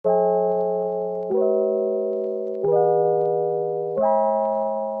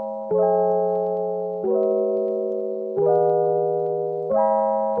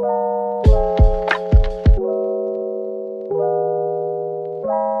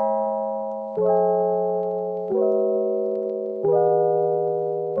Hi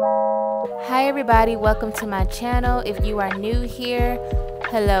everybody, welcome to my channel. If you are new here,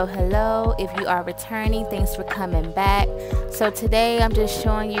 hello. If you are returning, thanks for coming back. So today I'm just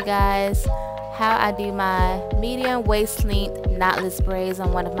showing you guys how I do my medium waist length knotless braids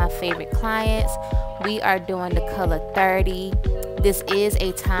on one of my favorite clients. We are doing the color 30. This is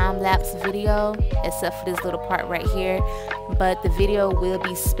a time-lapse video except for this little part right here, but the video will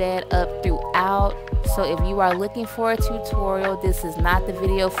be sped up throughout. So if you are looking for a tutorial, this is not the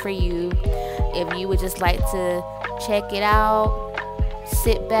video for you. If you would just like to check it out,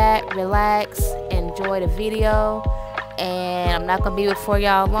 sit back, relax, enjoy the video, and I'm not gonna be before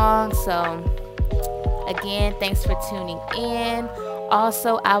y'all long. So again, thanks for tuning in.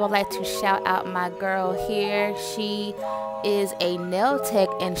 Also, I would like to shout out my girl here. She is a nail tech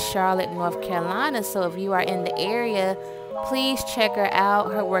in Charlotte, North Carolina. So if you are in the area, please check her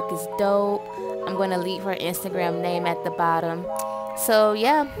out. Her work is dope. I'm going to leave her Instagram name at the bottom. So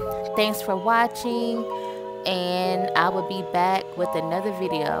yeah, thanks for watching, and I will be back with another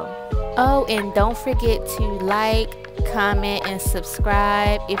video. Oh, and don't forget to like, comment, and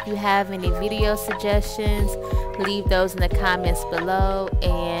subscribe. If you have any video suggestions, leave those in the comments below.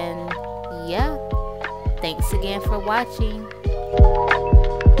 And yeah, thanks again for watching.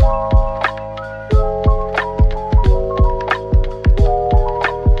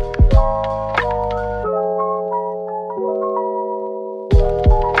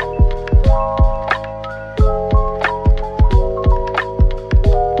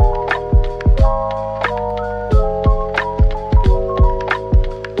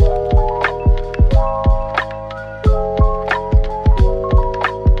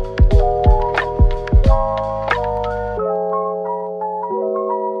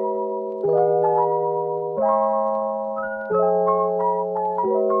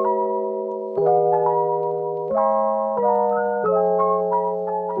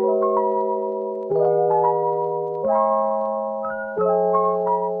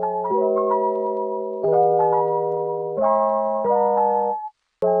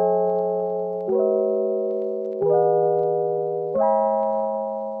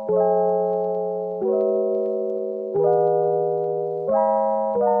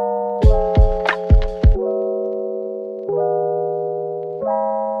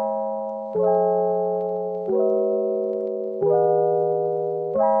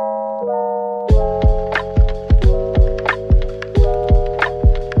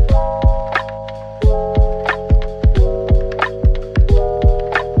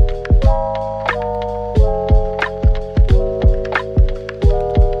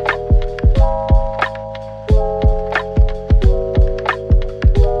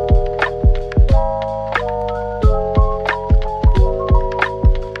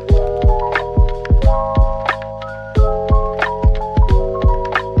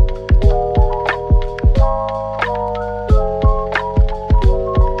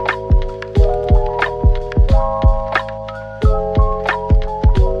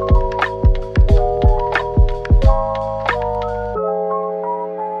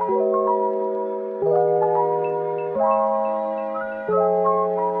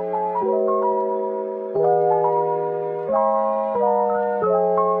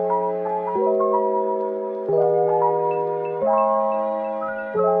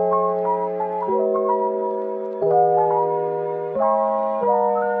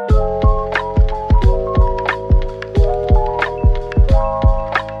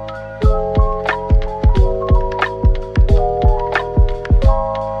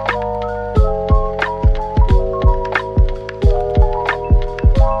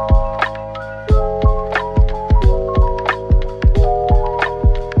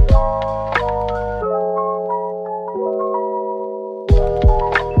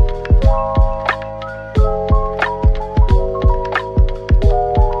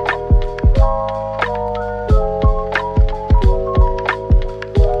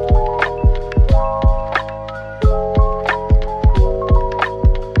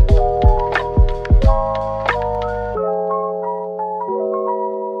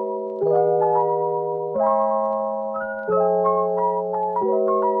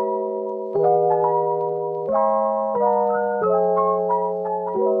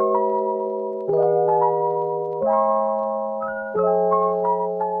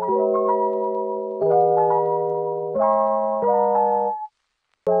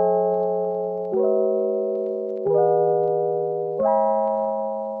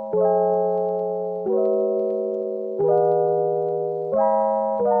 you.